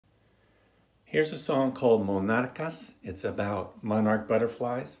Here's a song called Monarcas. It's about monarch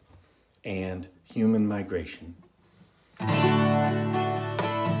butterflies and human migration.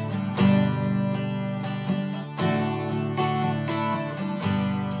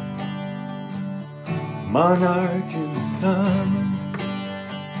 Monarch in the sun,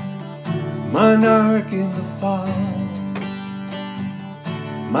 monarch in the fall,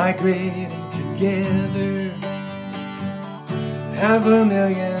 migrating together, half a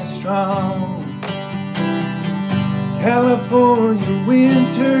million strong. California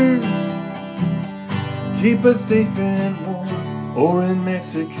winters keep us safe and warm, or in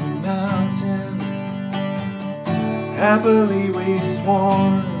Mexican mountains happily we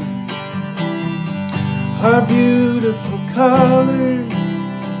swarm. Our beautiful colors,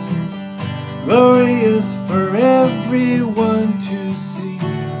 glorious for everyone to see,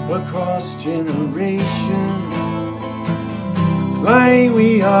 across generations. Flying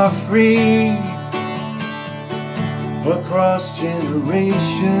we are free, across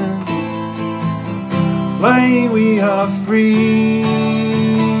generations. Flying we are free.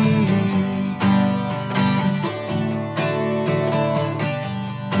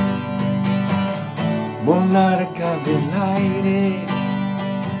 Monarca del aire,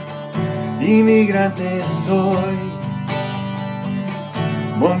 inmigrante soy,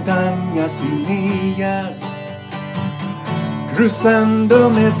 montañas y millas, cruzando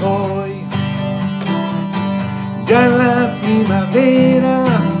me voy. Ya en la primavera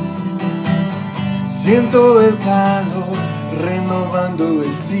siento el calor, renovando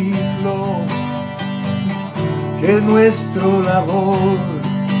el ciclo que es nuestro labor.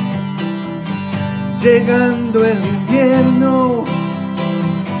 Llegando el invierno,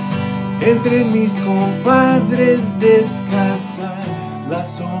 entre mis compadres descansa la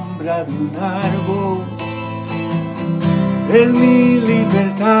sombra de un árbol. Es mi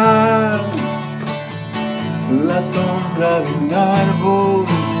libertad, la sombra de un árbol.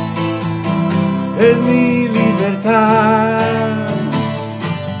 Es mi libertad.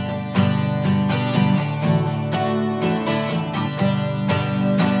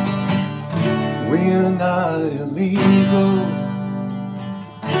 We are not illegal,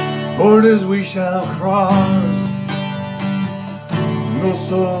 borders we shall cross. No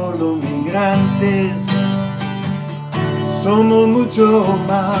solo migrantes, somos mucho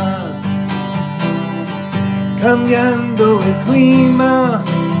más. Cambiando el clima,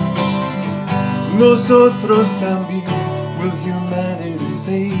 nosotros también. Will humanity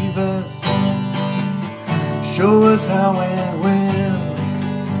save us? Show us how and when.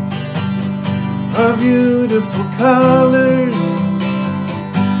 Our beautiful colors,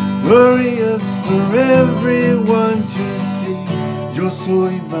 glorious for everyone to see. Yo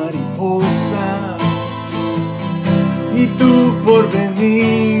soy mariposa y tú por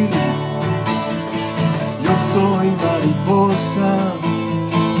venir. Yo soy mariposa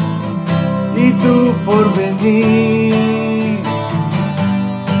y tú por venir.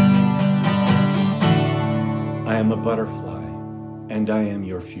 I am a butterfly and I am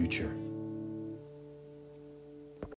your future.